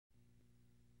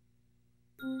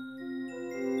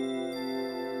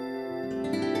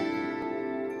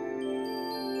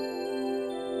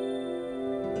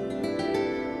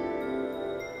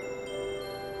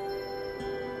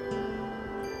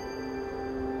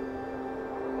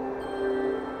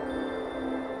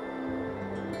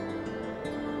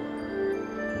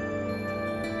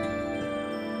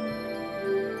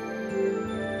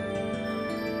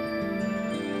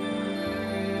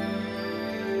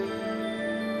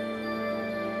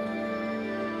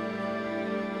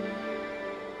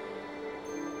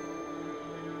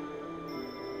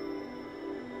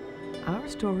Our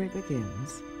story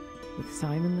begins with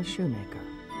Simon the shoemaker.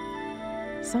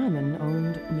 Simon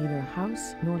owned neither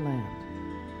house nor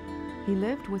land. He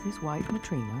lived with his wife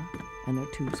Matrina and their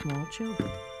 2 small children.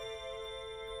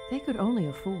 They could only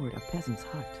afford a peasant's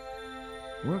hut.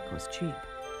 Work was cheap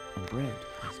and bread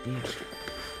was dear.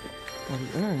 What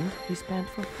he earned, he spent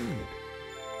for food.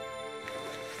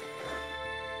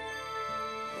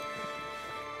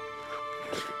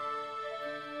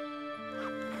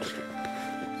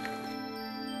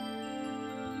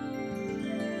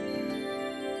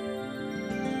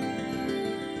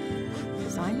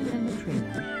 Simon and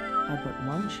Matrina had but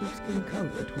one sheepskin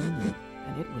coat between them,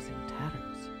 and it was in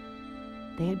tatters.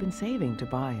 They had been saving to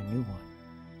buy a new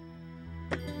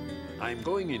one. I'm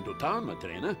going into town,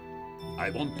 Matrina. I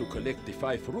want to collect the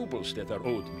 5 rubles that are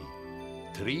owed me.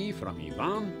 3 from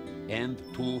Ivan and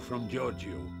 2 from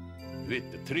Giorgio. With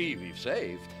the 3 we've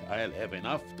saved, I'll have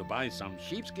enough to buy some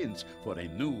sheepskins for a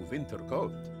new winter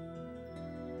coat.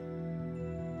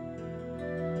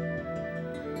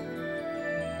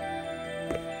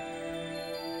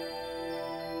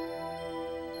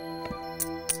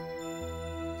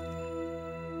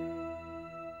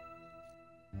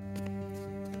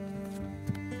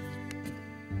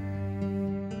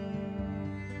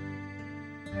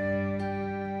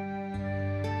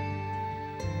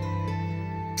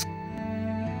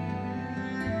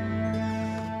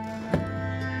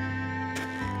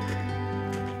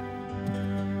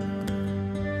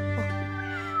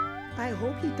 I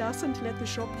hope he doesn't let the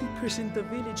shopkeepers in the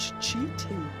village cheat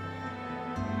him.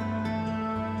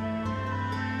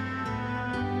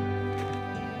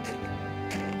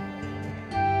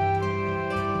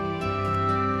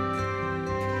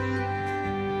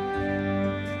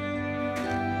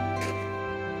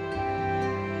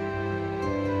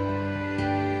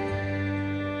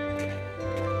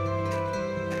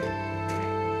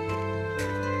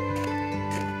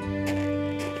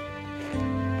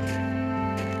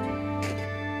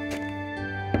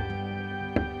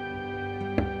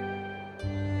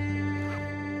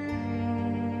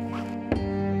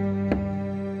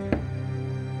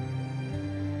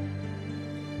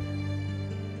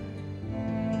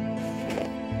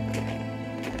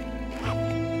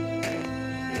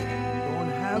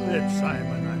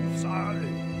 Simon, I'm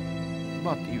sorry.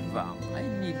 But Ivan, I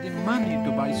need the money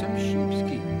to buy some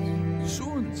sheepskins.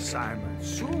 Soon, Simon,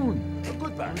 soon.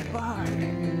 Goodbye. Goodbye.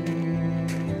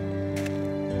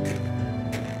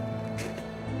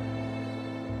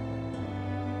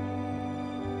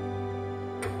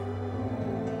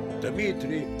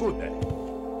 Dmitri, good day.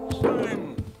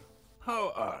 Simon,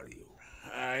 how are you?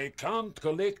 I can't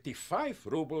collect the 5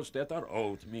 rubles that are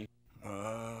owed me.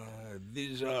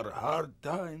 These are hard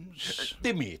times.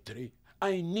 Dmitri,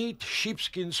 I need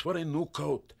sheepskins for a new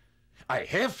coat. I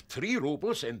have 3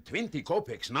 rubles and 20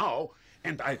 kopecks now,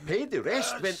 and I pay the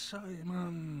rest when...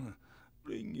 Simon,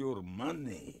 bring your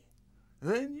money.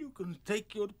 Then you can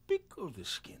take your pick of the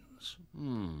skins.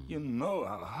 You know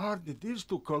how hard it is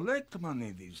to collect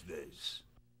money these days.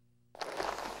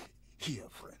 Here,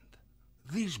 friend.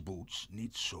 These boots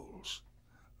need soles.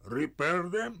 Repair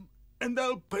them, and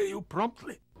I'll pay you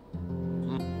promptly.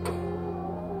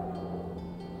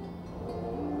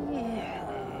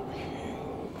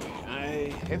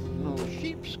 I have no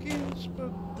sheepskins,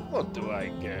 but what do I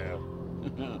care?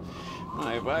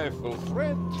 My wife will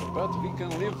fret, but we can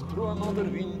live through another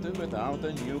winter without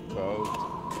a new coat.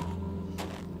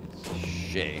 It's a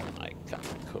shame I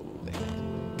can't collect.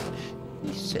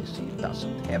 He says he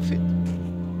doesn't have it,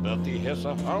 but he has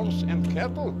a house and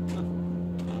cattle.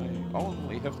 I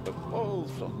only have the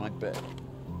clothes on my back.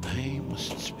 I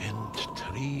must spend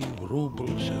 3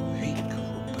 rubles a week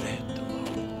for bread.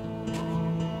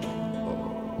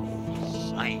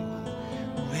 Simon,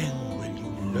 when will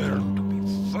you learn to be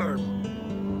firm?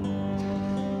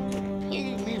 Pay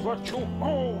me what you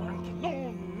owe and no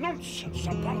nonsense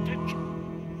about it.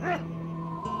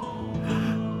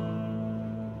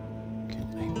 Can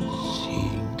I be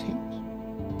seeing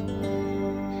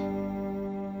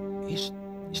things?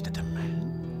 Is that a man?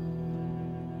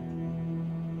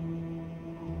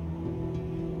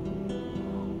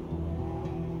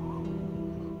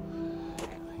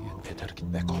 I'd better get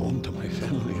back home to my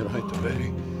family right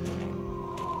away.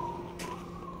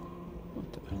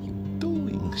 What are you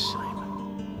doing,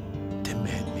 Simon? The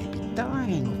man may be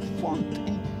dying of want,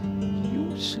 and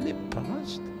you slip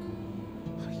past?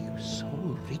 Are you so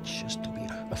rich as to be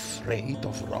afraid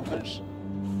of robbers?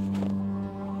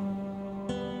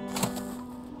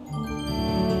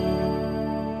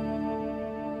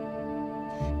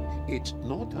 It's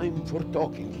no time for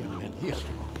talking, young man. Here,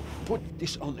 put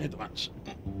this on at once.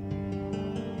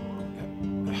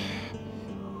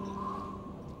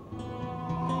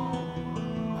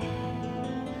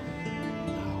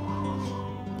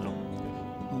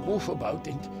 move about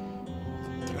and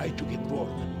try to get warm.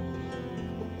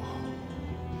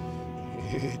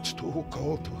 It's too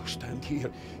cold to stand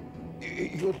here.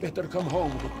 You'd better come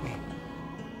home with me.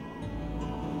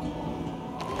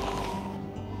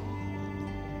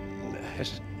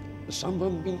 Has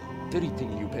someone been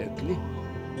treating you badly?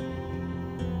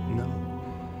 No,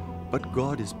 but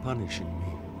God is punishing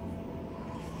me.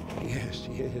 Yes,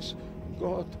 yes.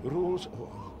 God rules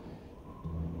all.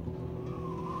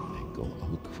 I go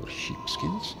out for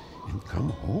sheepskins and come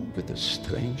home with a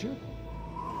stranger?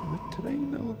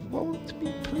 Matrena won't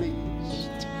be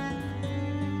pleased.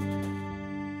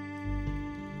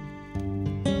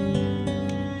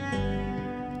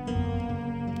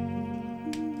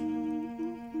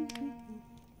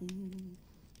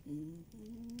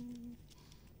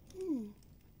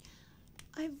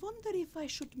 I wonder if I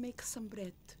should make some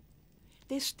bread.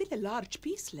 There's still a large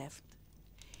piece left.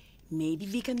 Maybe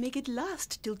we can make it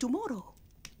last till tomorrow.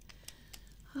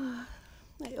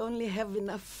 I only have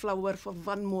enough flour for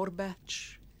one more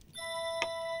batch.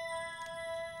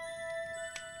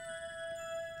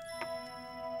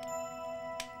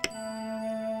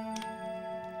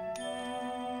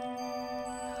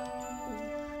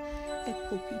 I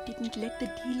hope he didn't let the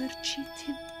dealer cheat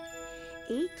him.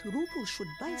 8 rubles should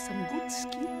buy some good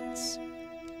skins.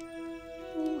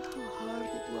 Oh, how hard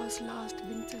it was last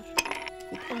winter,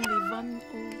 with only one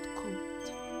old coat.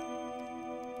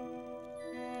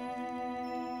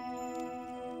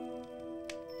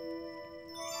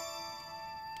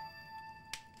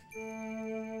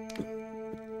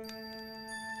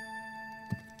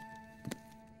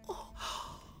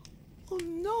 Oh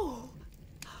no!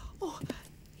 Oh,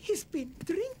 he's been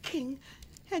drinking.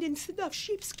 And instead of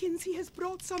sheepskins, he has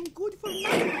brought some good for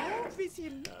nothing home with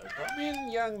him. Come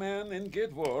in, young man, and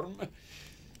get warm.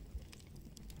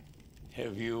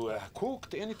 Have you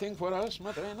cooked anything for us,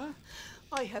 Matrena?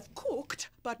 I have cooked,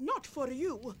 but not for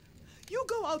you. You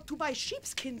go out to buy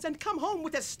sheepskins and come home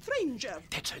with a stranger.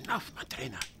 That's enough,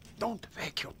 Matrena. Don't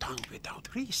wag your tongue without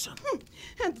reason.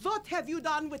 And what have you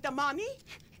done with the money?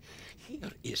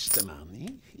 Here is the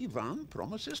money. Ivan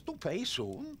promises to pay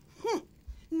soon.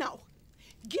 Now,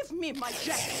 give me my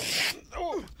jacket.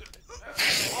 Oh.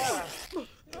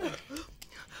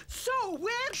 So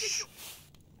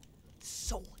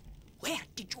where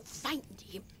did you find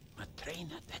him?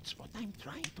 Matrena, that's what I'm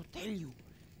trying to tell you.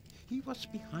 He was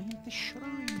behind the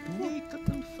shrine, naked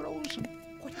and frozen.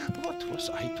 What was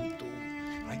I to do?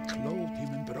 I clothed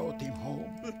him and brought him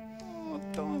home. Oh,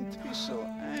 don't be so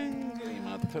angry,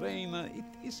 Matrena. It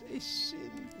is a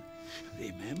sin.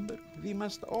 Remember, we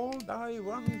must all die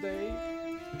one day.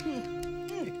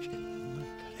 Matrena,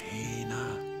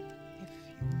 if you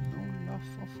know love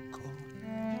of God.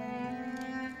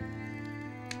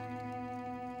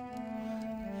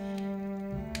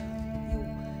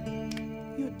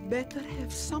 You'd better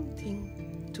have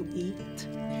something to eat.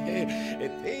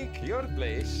 Take your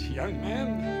place, young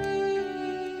man.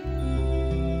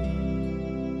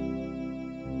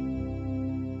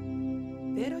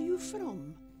 Where are you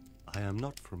from? I am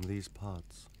not from these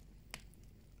parts.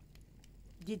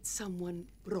 Did someone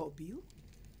rob you?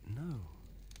 No.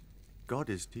 God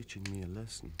is teaching me a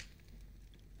lesson.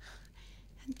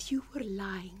 And you were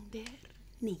lying there,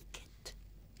 naked.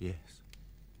 Yes,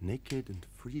 naked and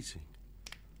freezing.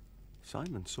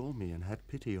 Simon saw me and had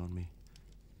pity on me.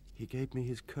 He gave me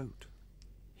his coat.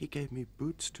 He gave me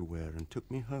boots to wear and took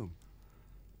me home.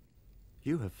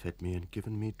 You have fed me and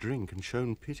given me drink and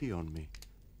shown pity on me.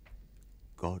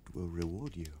 God will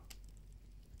reward you.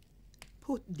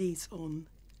 Put these on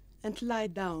and lie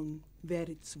down where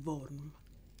it's warm.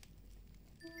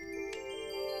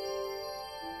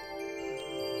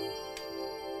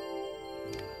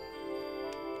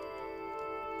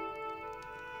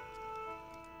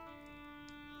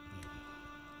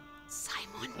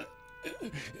 Simon,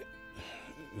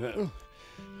 Well,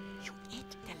 you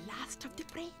ate the last of the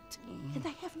bread, and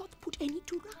I have not put any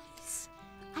to rise.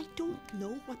 I don't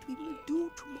know what we will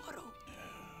do tomorrow.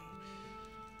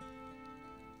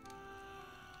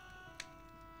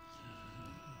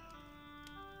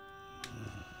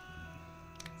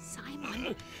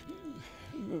 Simon,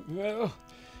 well,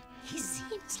 he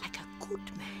seems like a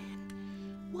good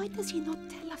man. Why does he not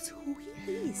tell us who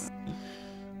he is?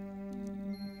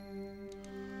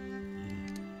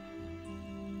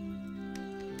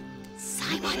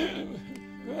 Simon!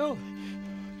 well,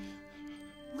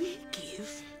 We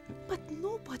give, but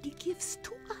nobody gives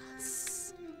to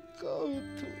us. go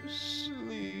to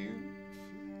sleep.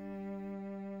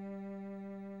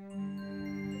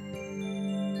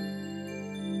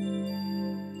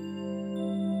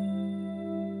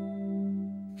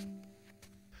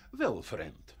 Well,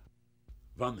 friend,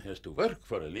 One has to work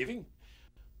for a living.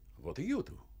 What do you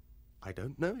do? I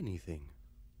don't know anything.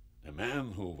 A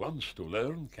man who wants to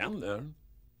learn can learn.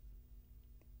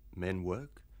 Men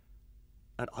work,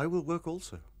 and I will work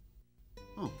also.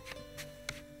 Oh.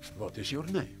 What is your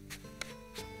name?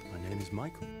 My name is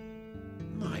Michael.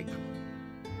 Michael.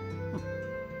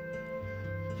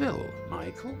 Well,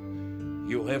 Michael,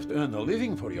 you have to earn a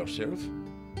living for yourself.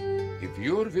 If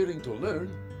you're willing to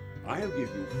learn, I'll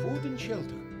give you food and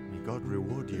shelter. May God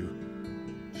reward you.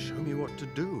 Show me what to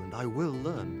do, and I will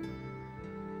learn.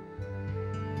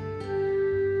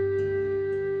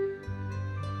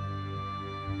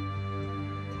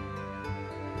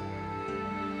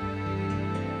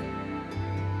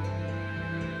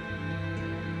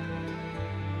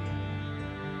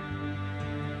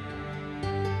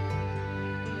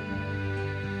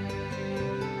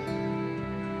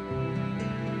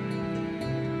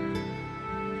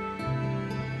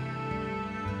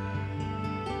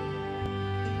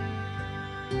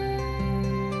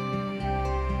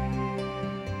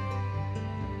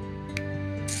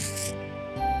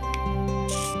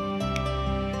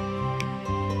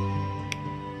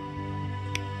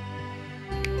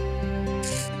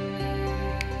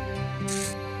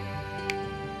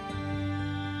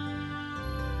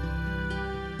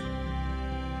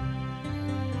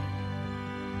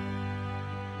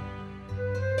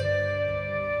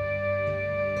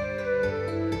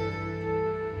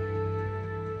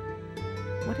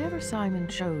 Whatever Simon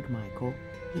showed Michael,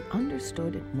 he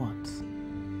understood at once.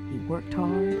 He worked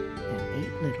hard and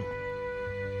ate little.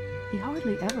 He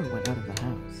hardly ever went out of the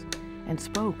house and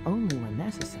spoke only when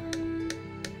necessary.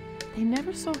 They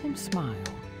never saw him smile,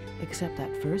 except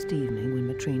that first evening when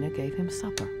Matrina gave him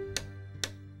supper.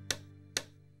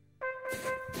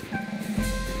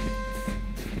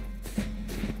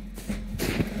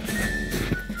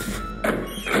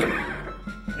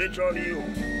 Which of you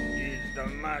is the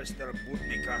master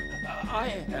bootmaker?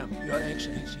 I am, Your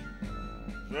Excellency.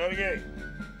 Sergei.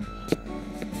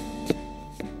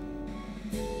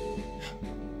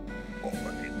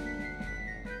 Open it.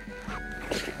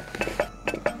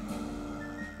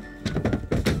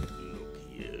 Look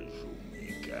here,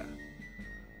 shoemaker.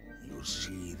 You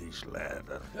see this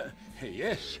leather?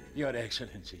 Yes, Your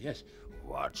Excellency, yes.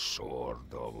 What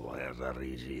sort of leather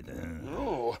is it?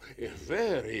 Oh, a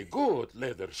very good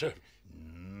leather, sir.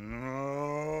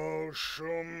 No,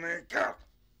 shoemaker.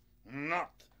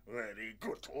 Not very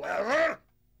good leather.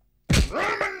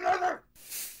 Roman leather.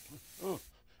 Oh.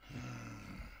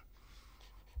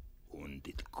 And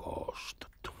it cost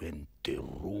 20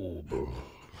 rubles.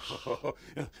 Oh,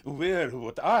 where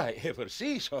would I ever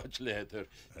see such leather?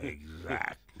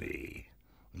 Exactly.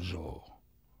 So,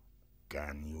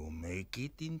 can you make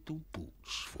it into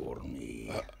boots for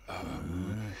me?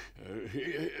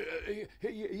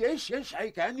 Yes, I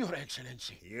can, Your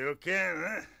Excellency. You can,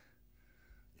 huh?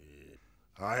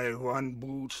 I want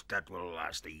boots that will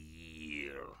last a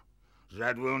year.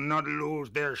 That will not lose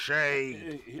their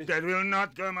shape. That will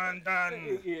not come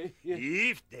undone.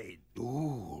 If they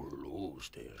do lose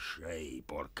their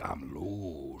shape or come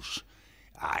loose,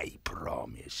 I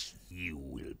promise you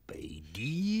will pay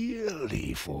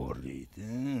dearly for it.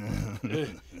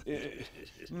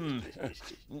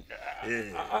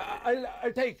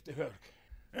 I'll take the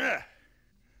work.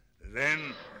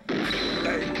 Then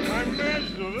take my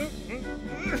measure.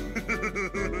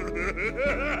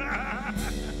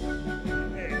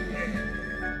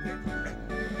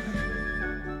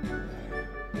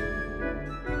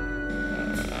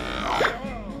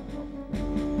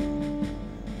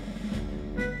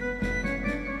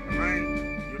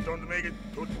 Mind you don't make it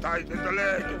too tight in the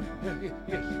leg.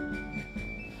 Yes.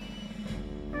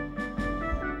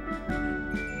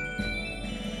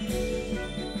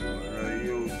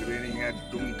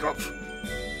 Dummkopf.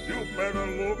 You better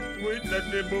look to it that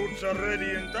the boots are ready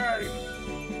in time.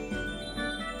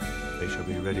 They shall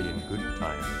be ready in good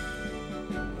time.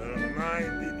 Well,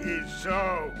 mind it is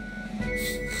so.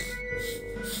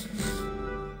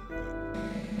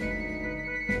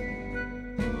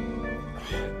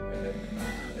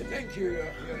 Thank you, Your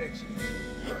Excellency.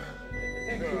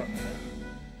 Thank you.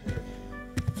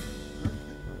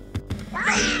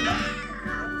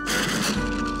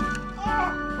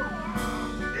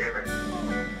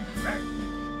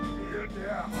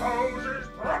 Hoses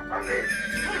properly.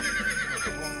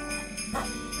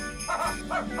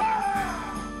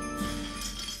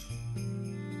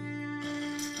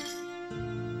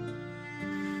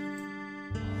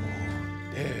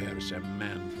 There's a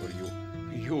man for you.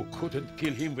 You couldn't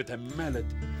kill him with a mallet.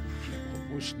 He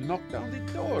almost knocked down the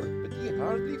door, but he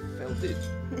hardly felt it.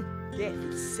 Death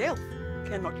itself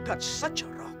cannot touch such a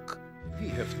rock. We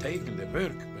have taken the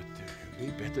work, but we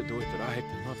better do it right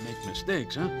and not make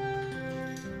mistakes, huh?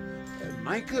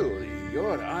 Michael,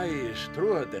 your eye is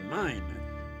truer than mine.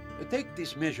 Take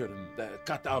this measure and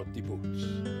cut out the boots.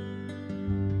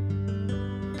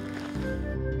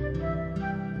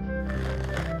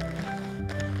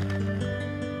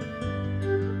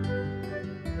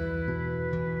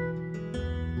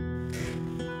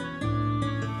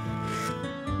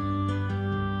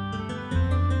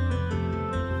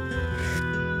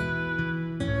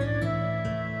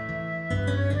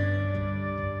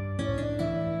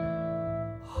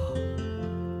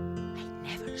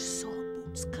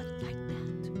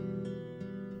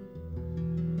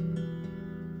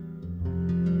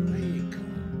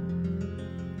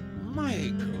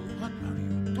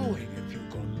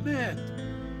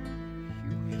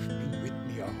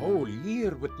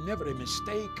 With never a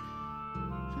mistake.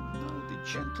 And now the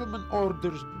gentleman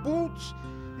orders boots,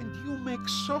 and you make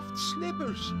soft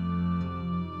slippers.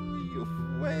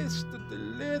 You've wasted the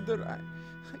leather. I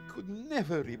could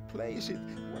never replace it.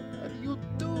 What are you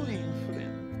doing,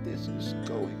 friend? This is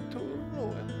going to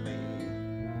ruin me.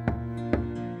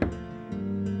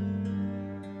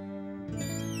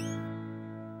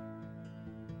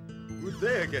 Good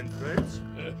day again, friends.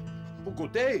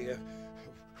 Good day.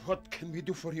 What can we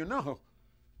do for you now?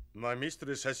 My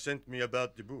mistress has sent me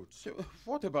about the boots.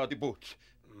 What about the boots?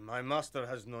 My master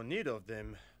has no need of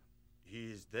them. He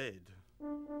is dead.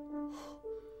 What?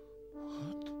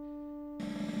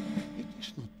 It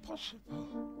is not possible.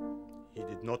 He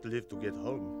did not live to get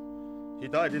home. He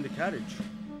died in the carriage.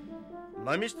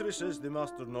 My mistress says the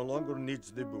master no longer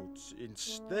needs the boots.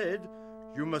 Instead,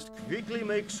 you must quickly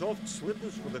make soft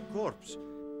slippers for the corpse.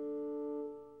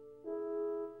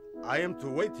 I am to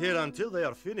wait here until they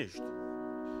are finished.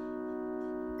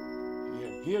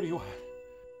 Here you are.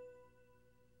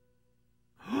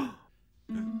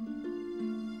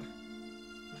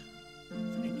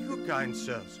 Thank you, kind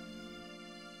sirs.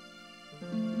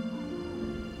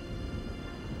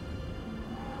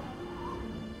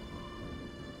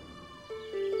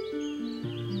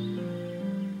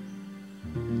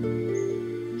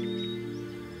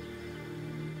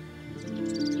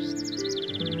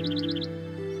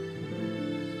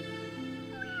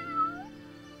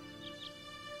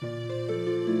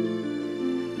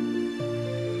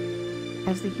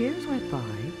 As the years went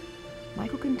by,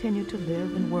 Michael continued to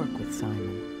live and work with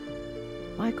Simon.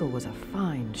 Michael was a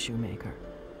fine shoemaker,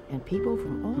 and people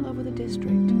from all over the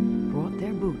district brought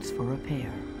their boots for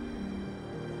repair.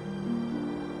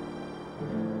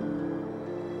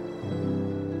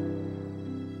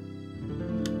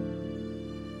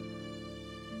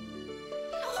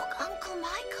 Look, Uncle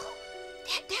Michael.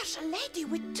 There's a lady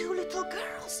with two little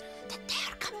girls.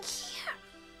 They're coming here.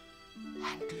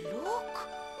 And look.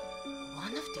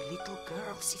 One of the little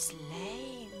girls is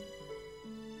lame.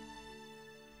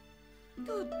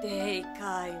 Good day,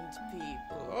 kind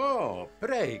people. Oh,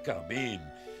 pray come in.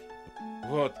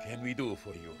 What can we do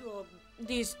for you? Oh,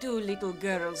 these two little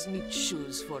girls need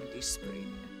shoes for this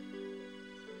spring.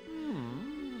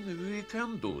 We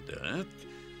can do that.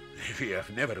 We have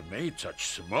never made such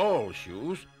small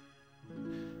shoes.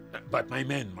 But my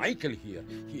man Michael here,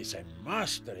 he is a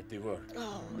master at the work.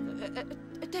 Oh,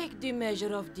 take the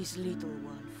measure of this little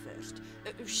one first.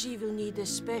 She will need a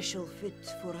special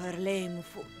fit for her lame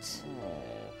foot. Oh,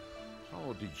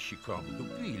 how did she come to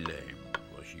be lame?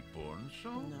 Was she born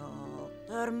so? No,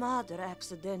 her mother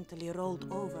accidentally rolled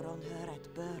over on her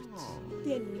at birth. Oh.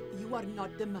 Then you are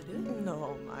not the mother?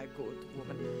 No, my good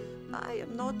woman. I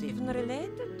am not even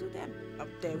related to them.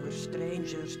 They were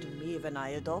strangers to me when I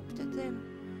adopted them.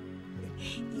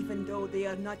 Even though they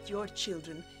are not your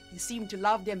children, you seem to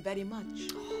love them very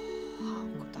much. Oh, how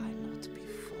could I not be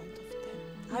fond of them?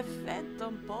 I fed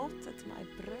them both at my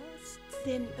breast.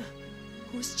 Then,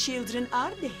 whose children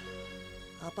are they?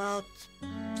 About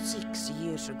 6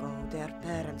 years ago, their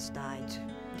parents died.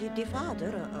 The father,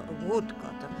 a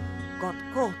woodcutter, got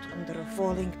caught under a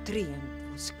falling tree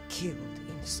and was killed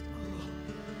instantly.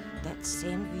 That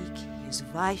same week, his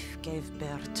wife gave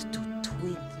birth to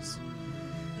twins.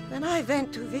 When I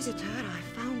went to visit her, I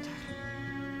found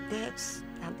her dead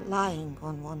and lying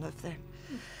on one of them.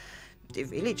 The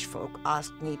village folk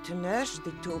asked me to nurse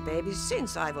the two babies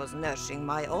since I was nursing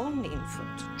my own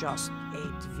infant, just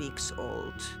 8 weeks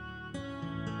old.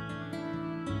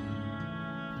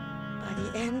 By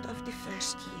the end of the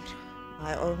first year,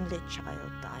 my only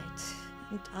child died,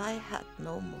 and I had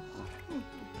no more.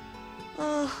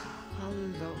 Oh, how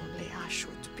lonely I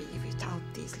should be without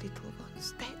these little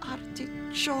ones. They are the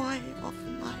joy of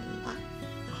my life.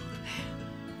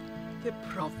 The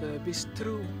proverb is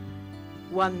true.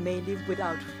 One may live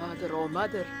without father or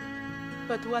mother,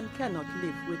 But one cannot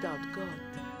live without God.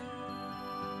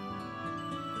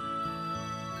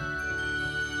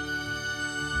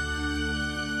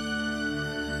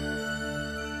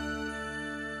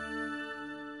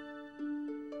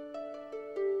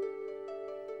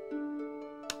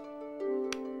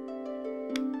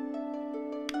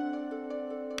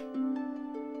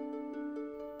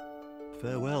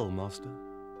 Farewell, Master.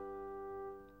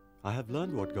 I have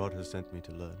learned what God has sent me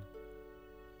to learn.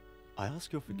 I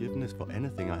ask your forgiveness for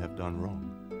anything I have done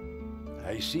wrong.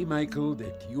 I see, Michael,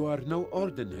 that you are no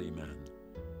ordinary man.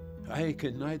 I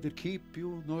can neither keep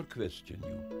you nor question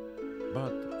you.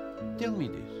 But tell me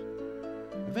this.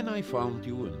 When I found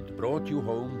you and brought you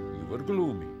home, you were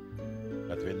gloomy.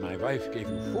 But when my wife gave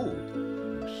you food,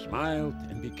 you smiled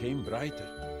and became brighter.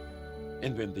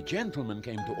 And when the gentleman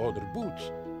came to order boots,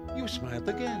 you smiled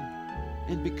again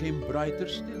and became brighter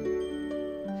still.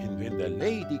 And when the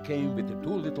lady came with the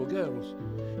two little girls,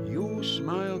 you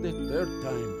smiled a third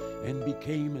time and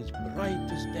became as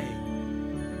bright as day.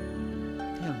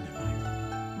 Tell me,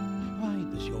 Michael, why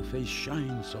does your face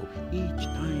shine so each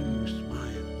time you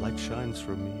smile? Light shines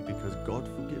from me because God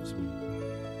forgives me.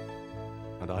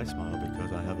 And I smile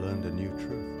because I have learned a new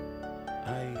truth.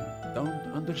 I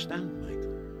don't understand,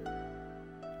 Michael.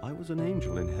 I was an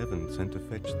angel in heaven sent to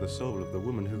fetch the soul of the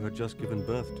woman who had just given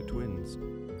birth to twins.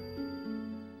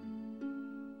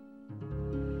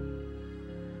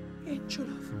 Angel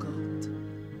of God,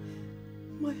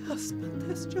 my husband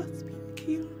has just been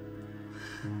killed.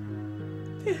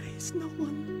 There is no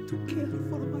one to care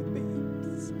for my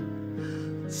babes.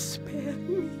 Spare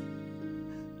me.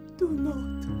 Do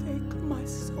not take my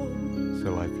soul.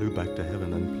 So I flew back to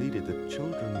heaven and pleaded that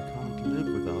children can't live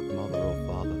without mother or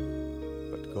father.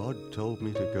 But God told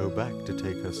me to go back to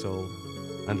take her soul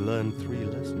and learn 3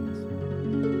 lessons.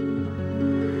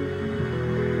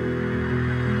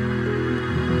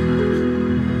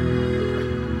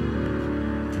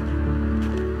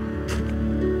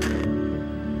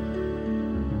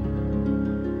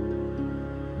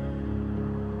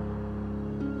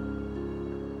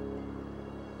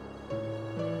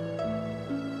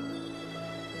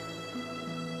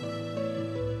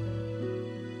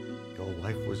 Your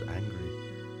wife was angry,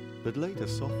 but later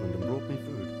softened and brought me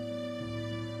food.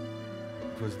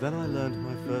 It was then I learned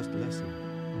my first lesson.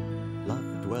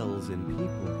 Love dwells in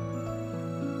people.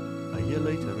 A year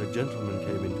later, a gentleman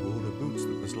came in to order boots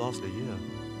that must last a year.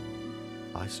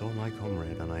 I saw my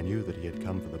comrade, and I knew that he had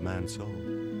come for the man's soul.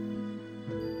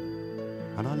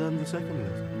 And I learned the second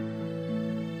lesson.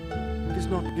 It is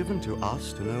not given to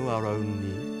us to know our own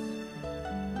needs.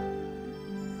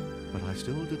 But I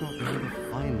still did not know the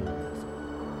final lesson.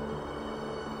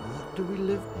 What do we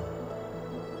live by?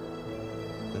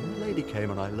 Then the lady came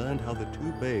and I learned how the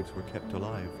 2 babes were kept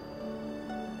alive.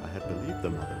 I had believed the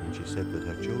mother when she said that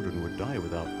her children would die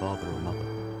without father or mother.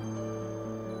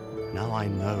 Now I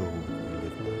know what we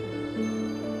live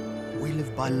by. We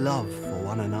live by love for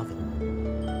one another.